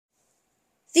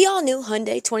The all-new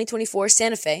Hyundai 2024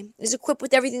 Santa Fe is equipped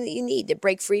with everything that you need to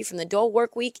break free from the dull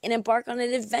work week and embark on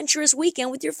an adventurous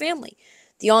weekend with your family.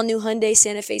 The all-new Hyundai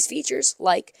Santa Fe's features,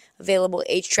 like available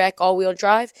H-Track all-wheel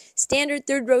drive, standard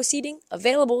third-row seating,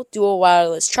 available dual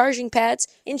wireless charging pads,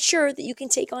 ensure that you can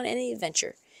take on any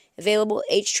adventure. Available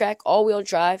H-Track all-wheel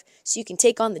drive so you can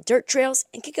take on the dirt trails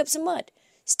and kick up some mud.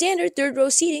 Standard third-row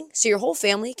seating so your whole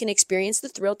family can experience the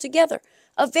thrill together.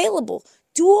 Available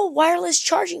dual wireless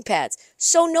charging pads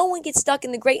so no one gets stuck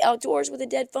in the great outdoors with a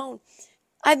dead phone.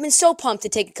 I've been so pumped to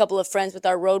take a couple of friends with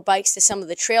our road bikes to some of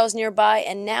the trails nearby,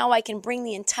 and now I can bring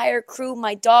the entire crew,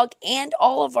 my dog, and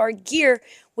all of our gear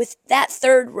with that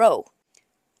third row.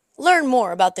 Learn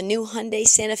more about the new Hyundai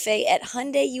Santa Fe at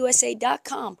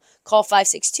HyundaiUSA.com. Call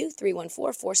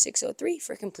 562-314-4603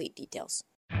 for complete details.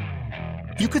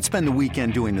 You could spend the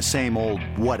weekend doing the same old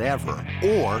whatever,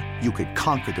 or you could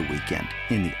conquer the weekend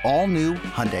in the all-new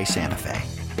Hyundai Santa Fe.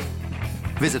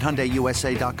 Visit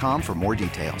HyundaiUSA.com for more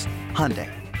details. Hyundai,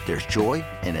 there's joy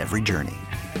in every journey.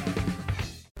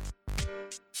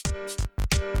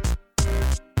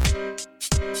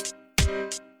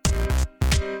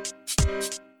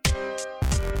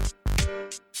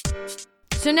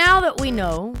 So now that we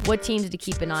know what teams to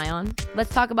keep an eye on,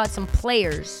 let's talk about some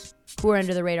players who are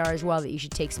under the radar as well that you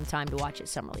should take some time to watch at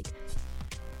Summer League.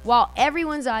 While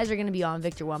everyone's eyes are going to be on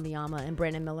Victor Wembanyama and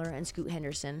Brandon Miller and Scoot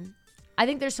Henderson, I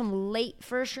think there's some late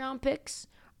first-round picks,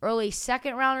 early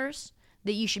second-rounders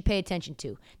that you should pay attention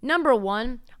to. Number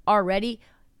one, already,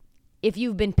 if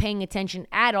you've been paying attention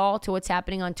at all to what's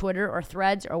happening on Twitter or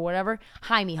Threads or whatever,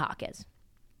 Jaime Jaquez.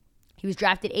 He was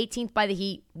drafted 18th by the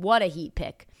Heat. What a Heat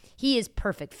pick. He is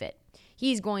perfect fit.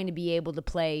 He's going to be able to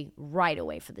play right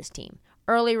away for this team.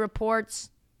 Early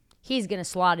reports, he's going to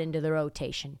slot into the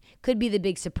rotation. Could be the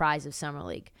big surprise of Summer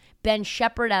League. Ben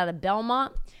Shepherd out of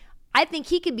Belmont. I think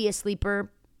he could be a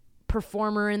sleeper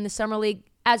performer in the Summer League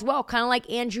as well, kind of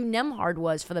like Andrew Nembhard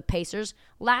was for the Pacers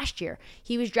last year.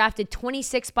 He was drafted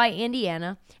 26th by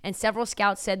Indiana, and several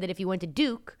scouts said that if he went to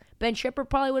Duke, Ben Shepherd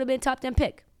probably would have been a top 10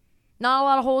 pick. Not a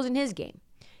lot of holes in his game.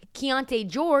 Keontae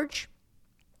George,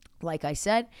 like I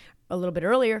said a little bit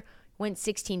earlier, went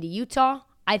 16 to Utah.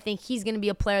 I think he's going to be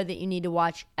a player that you need to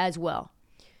watch as well.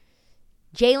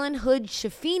 Jalen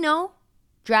Hood-Schifino,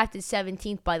 drafted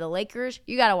 17th by the Lakers.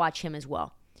 You got to watch him as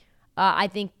well. I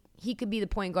think he could be the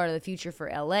point guard of the future for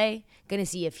LA. Going to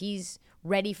see if he's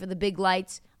ready for the big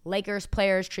lights. Lakers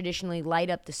players traditionally light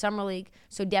up the Summer League,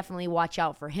 so definitely watch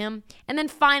out for him. And then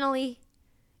finally,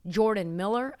 Jordan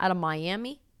Miller out of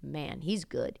Miami. Man, he's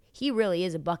good. He really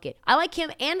is a bucket. I like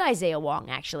him and Isaiah Wong,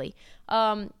 actually.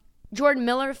 Jordan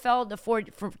Miller fell to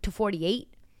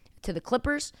 48 to the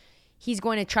Clippers. He's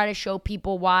going to try to show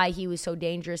people why he was so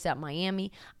dangerous at Miami.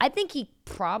 I think he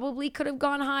probably could have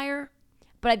gone higher,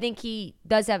 but I think he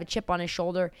does have a chip on his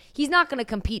shoulder. He's not going to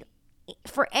compete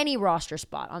for any roster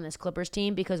spot on this Clippers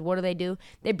team because what do?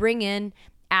 They bring in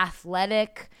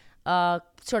athletic,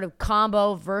 sort of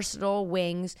combo, versatile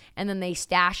wings, and then they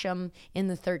stash them in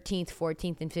the 13th,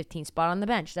 14th, and 15th spot on the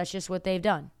bench. That's just what they've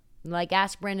done. Like,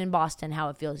 ask Brandon Boston how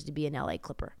it feels to be an LA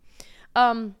Clipper.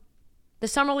 The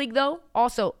Summer League, though,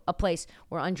 also a place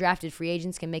where undrafted free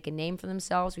agents can make a name for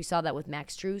themselves. We saw that with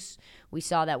Max Strus. We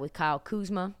saw that with Kyle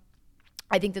Kuzma.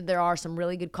 I think that there are some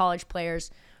really good college players,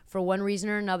 for one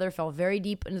reason or another, fell very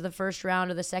deep into the first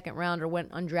round or the second round or went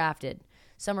undrafted.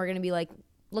 Some are going to be like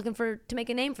looking to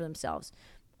make a name for themselves.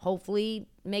 Hopefully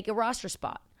make a roster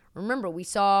spot. Remember, we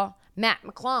saw Matt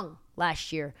McClung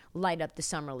last year light up the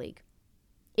Summer League.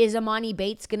 Is Amani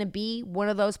Bates going to be one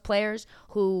of those players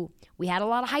who we had a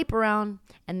lot of hype around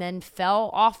and then fell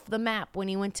off the map when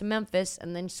he went to Memphis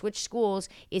and then switched schools?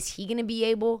 Is he going to be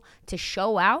able to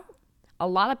show out? A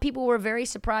lot of people were very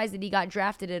surprised that he got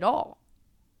drafted at all.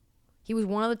 He was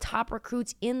one of the top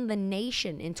recruits in the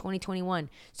nation in 2021.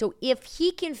 So if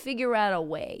he can figure out a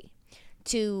way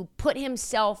to put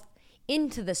himself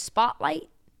into the spotlight,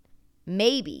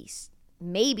 maybe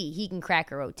he can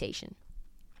crack a rotation.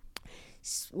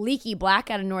 Leaky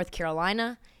Black out of North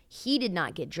Carolina, he did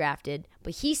not get drafted,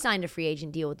 but he signed a free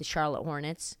agent deal with the Charlotte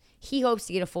Hornets. He hopes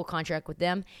to get a full contract with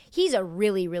them. He's a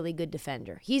really, really good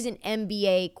defender. He's an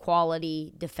NBA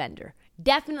quality defender.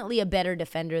 Definitely a better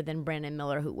defender than Brandon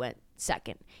Miller, who went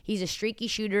second. He's a streaky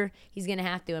shooter. He's going to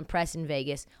have to impress in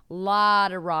Vegas. A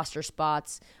lot of roster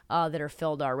spots that are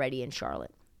filled already in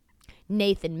Charlotte.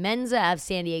 Nathan Menza of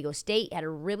San Diego State had a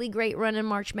really great run in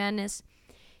March Madness.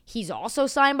 He's also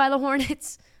signed by the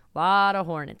Hornets. A lot of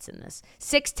Hornets in this.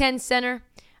 6'10 center.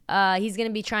 He's going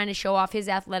to be trying to show off his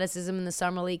athleticism in the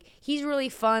Summer League. He's really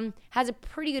fun. Has a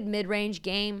pretty good mid-range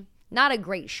game. Not a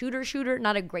great shooter,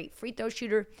 not a great free throw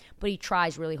shooter, but he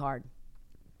tries really hard.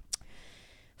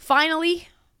 Finally,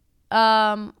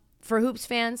 for Hoops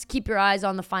fans, keep your eyes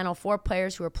on the final 4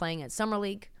 players who are playing at Summer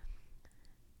League.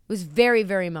 It was very,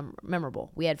 very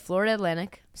memorable. We had Florida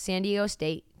Atlantic, San Diego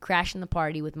State, crashing the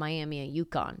party with Miami and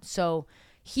UConn. So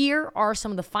here are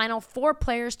some of the final 4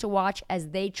 players to watch as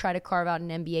they try to carve out an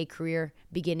NBA career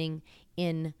beginning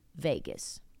in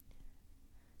Vegas.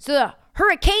 So the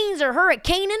Hurricanes are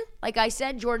hurricaning. Like I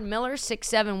said, Jordan Miller,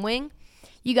 6'7" wing.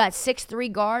 You got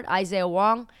 6'3" guard, Isaiah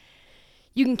Wong.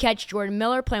 You can catch Jordan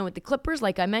Miller playing with the Clippers,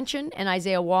 like I mentioned, and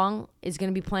Isaiah Wong is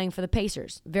going to be playing for the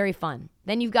Pacers. Very fun.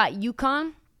 Then you've got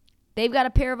UConn. They've got a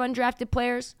pair of undrafted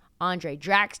players. Andre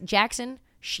Jackson,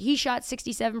 he shot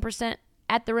 67%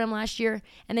 at the rim last year.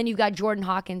 And then you've got Jordan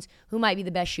Hawkins, who might be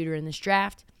the best shooter in this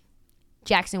draft.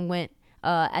 Jackson went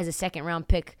as a second-round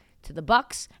pick to the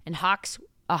Bucks, and Hawkins,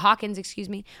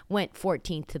 went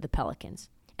 14th to the Pelicans.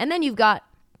 And then you've got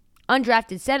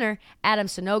undrafted center Adam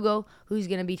Sanogo, who's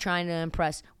going to be trying to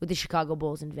impress with the Chicago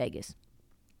Bulls in Vegas.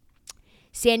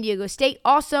 San Diego State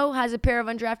also has a pair of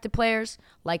undrafted players.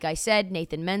 Like I said,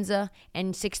 Nathan Menza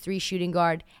and 6'3" shooting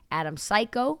guard Adam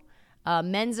Psycho.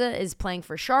 Menza is playing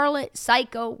for Charlotte.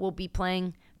 Psycho will be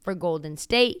playing for Golden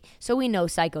State. So we know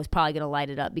Psycho's probably going to light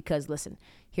it up because, listen,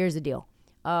 here's the deal.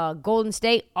 Golden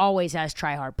State always has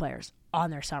try-hard players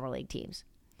on their summer league teams.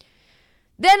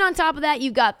 Then on top of that,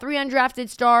 you've got 3 undrafted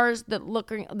stars that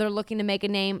they're looking to make a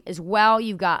name as well.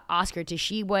 You've got Oscar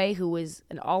Tshiebwe, who is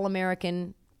an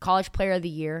All-American College Player of the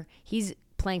Year. He's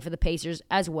playing for the Pacers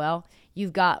as well.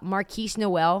 You've got Marquise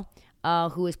Noel,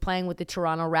 who is playing with the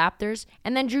Toronto Raptors.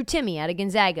 And then Drew Timme out of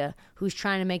Gonzaga, who's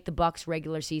trying to make the Bucks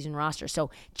regular season roster.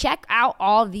 So check out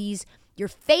all these, your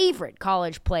favorite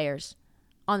college players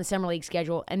on the Summer League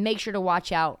schedule, and make sure to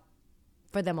watch out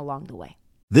for them along the way.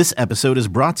 This episode is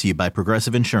brought to you by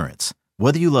Progressive Insurance.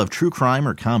 Whether you love true crime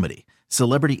or comedy,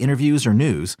 celebrity interviews or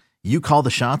news, you call the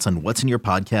shots on what's in your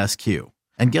podcast queue.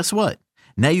 And guess what?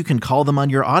 Now you can call them on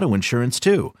your auto insurance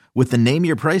too with the Name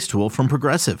Your Price tool from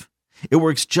Progressive. It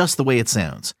works just the way it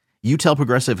sounds. You tell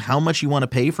Progressive how much you want to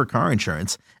pay for car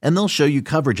insurance, and they'll show you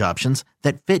coverage options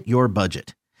that fit your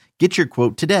budget. Get your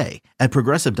quote today at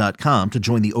Progressive.com to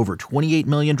join the over 28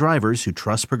 million drivers who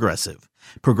trust Progressive.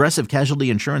 Progressive Casualty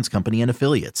Insurance Company and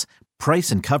Affiliates. Price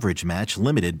and coverage match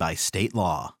limited by state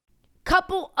law.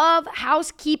 Couple of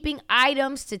housekeeping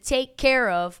items to take care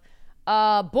of.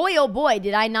 Boy, oh boy,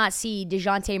 did I not see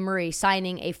DeJounte Murray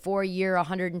signing a 4-year,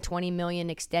 $120 million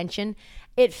extension.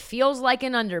 It feels like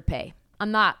an underpay.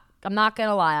 I'm not going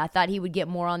to lie. I thought he would get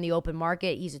more on the open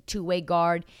market. He's a two-way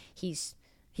guard. He's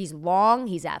long.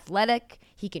 He's athletic.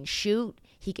 He can shoot.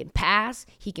 He can pass.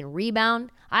 He can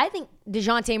rebound. I think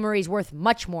DeJounte Murray's worth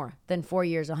much more than 4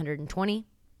 years, 120.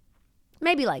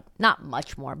 Maybe like not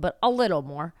much more, but a little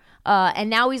more. And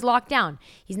now he's locked down.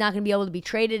 He's not going to be able to be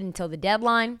traded until the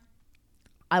deadline.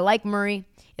 I like Murray.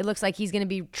 It looks like he's going to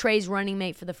be Trey's running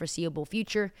mate for the foreseeable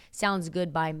future. Sounds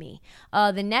good by me.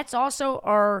 The Nets also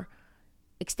are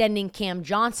extending Cam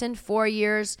Johnson 4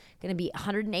 years, going to be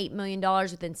 $108 million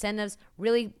with incentives,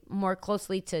 really more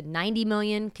closely to $90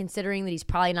 million, considering that he's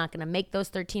probably not going to make those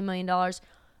 $13 million.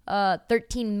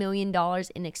 $13 million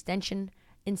in extension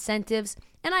incentives.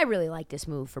 And I really like this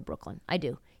move for Brooklyn. I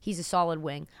do. He's a solid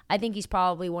wing. I think he's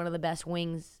probably one of the best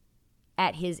wings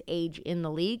at his age in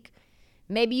the league.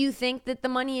 Maybe you think that the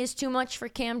money is too much for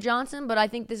Cam Johnson, but I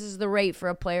think this is the rate for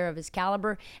a player of his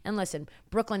caliber. And listen,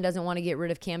 Brooklyn doesn't want to get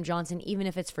rid of Cam Johnson, even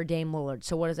if it's for Dame Lillard.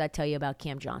 So what does that tell you about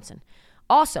Cam Johnson?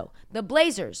 Also, the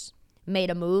Blazers made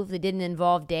a move that didn't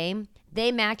involve Dame.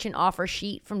 They match an offer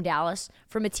sheet from Dallas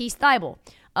for Matisse Thybulle.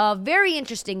 Very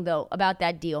interesting, though, about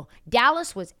that deal.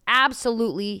 Dallas was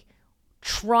absolutely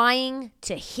trying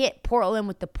to hit Portland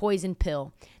with the poison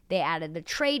pill. They added the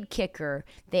trade kicker.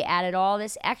 They added all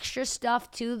this extra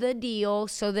stuff to the deal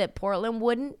so that Portland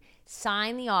wouldn't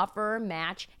sign the offer or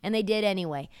match, and they did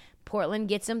anyway. Portland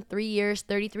gets him 3 years,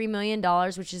 $33 million,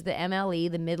 which is the MLE,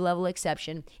 the mid-level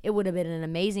exception. It would have been an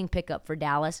amazing pickup for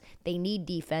Dallas. They need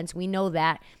defense. We know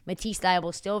that. Matisse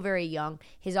Thybulle is still very young.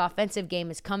 His offensive game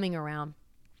is coming around.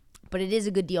 But it is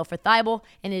a good deal for Thybulle,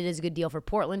 and it is a good deal for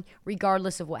Portland,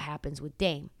 regardless of what happens with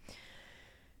Dame.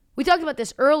 We talked about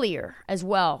this earlier as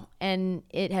well, and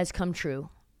it has come true.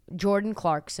 Jordan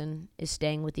Clarkson is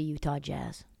staying with the Utah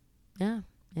Jazz. Yeah,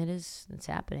 it is. It's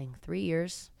happening. 3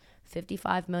 years,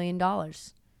 $55 million. Going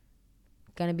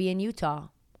to be in Utah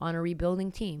on a rebuilding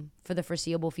team for the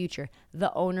foreseeable future.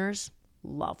 The owners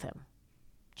love him.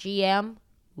 GM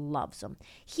loves him.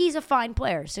 He's a fine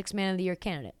player, 6th Man of the Year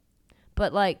candidate.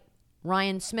 But like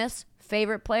Ryan Smith's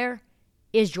favorite player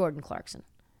is Jordan Clarkson.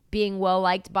 Being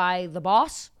well-liked by the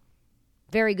boss,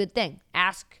 very good thing.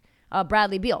 Ask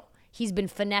Bradley Beal. he's been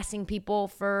finessing people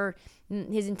for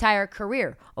his entire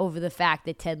career over the fact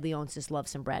that Ted Leonsis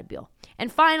loves some Brad Beal.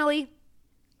 And finally,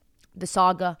 the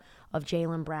saga of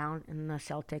Jaylen Brown and the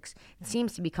Celtics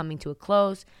seems to be coming to a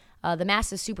close. The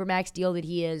massive Supermax deal that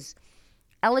he is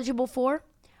eligible for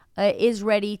is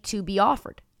ready to be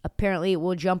offered. Apparently, it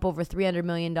will jump over $300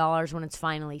 million when it's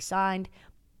finally signed.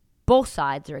 Both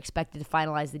sides are expected to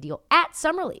finalize the deal at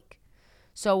Summer League.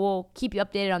 So we'll keep you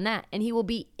updated on that. And he will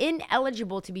be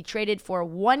ineligible to be traded for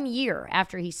 1 year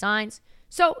after he signs.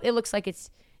 So it looks like it's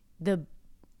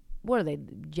what are they,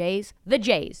 Jays? The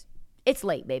Jays. It's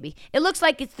late, baby. It looks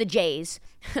like it's the Jays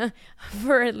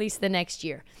for at least the next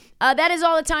year. That is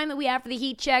all the time that we have for the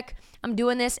Heat Check. I'm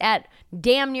doing this at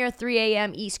damn near 3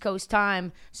 a.m. East Coast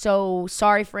time, so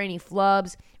sorry for any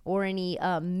flubs or any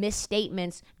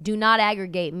misstatements. Do not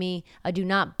aggregate me. Do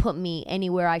not put me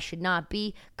anywhere I should not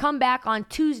be. Come back on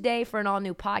Tuesday for an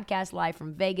all-new podcast live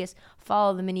from Vegas.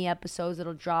 Follow the mini episodes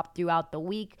that'll drop throughout the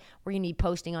week. We're going to be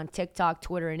posting on TikTok,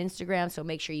 Twitter, and Instagram, so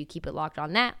make sure you keep it locked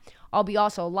on that. I'll be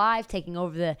also live taking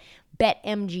over the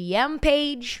BetMGM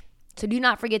page, so do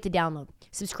not forget to download,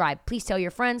 subscribe. Please tell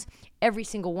your friends, every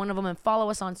single one of them, and follow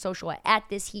us on social at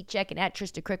This Heat Check and at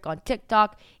Trista Crick on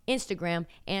TikTok, Instagram,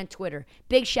 and Twitter.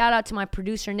 Big shout out to my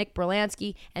producer, Nick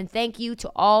Berlansky, and thank you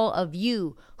to all of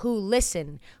you who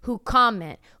listen, who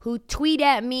comment, who tweet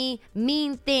at me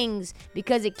mean things,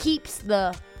 because it keeps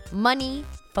the money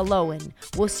flowing.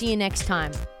 We'll see you next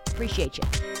time. Appreciate you.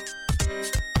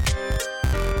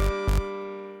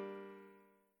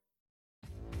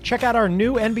 Check out our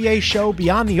new NBA show,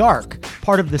 Beyond the Arc,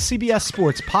 part of the CBS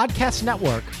Sports Podcast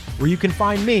Network, where you can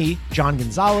find me, John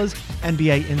Gonzalez,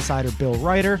 NBA insider Bill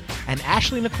Reiter, and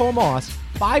Ashley Nicole Moss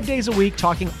 5 days a week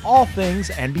talking all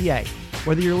things NBA.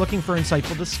 Whether you're looking for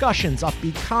insightful discussions,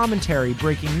 upbeat commentary,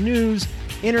 breaking news,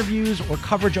 interviews, or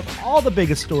coverage of all the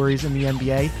biggest stories in the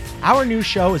NBA, our new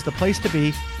show is the place to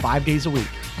be 5 days a week.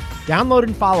 Download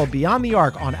and follow Beyond the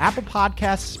Arc on Apple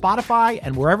Podcasts, Spotify,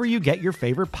 and wherever you get your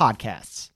favorite podcasts.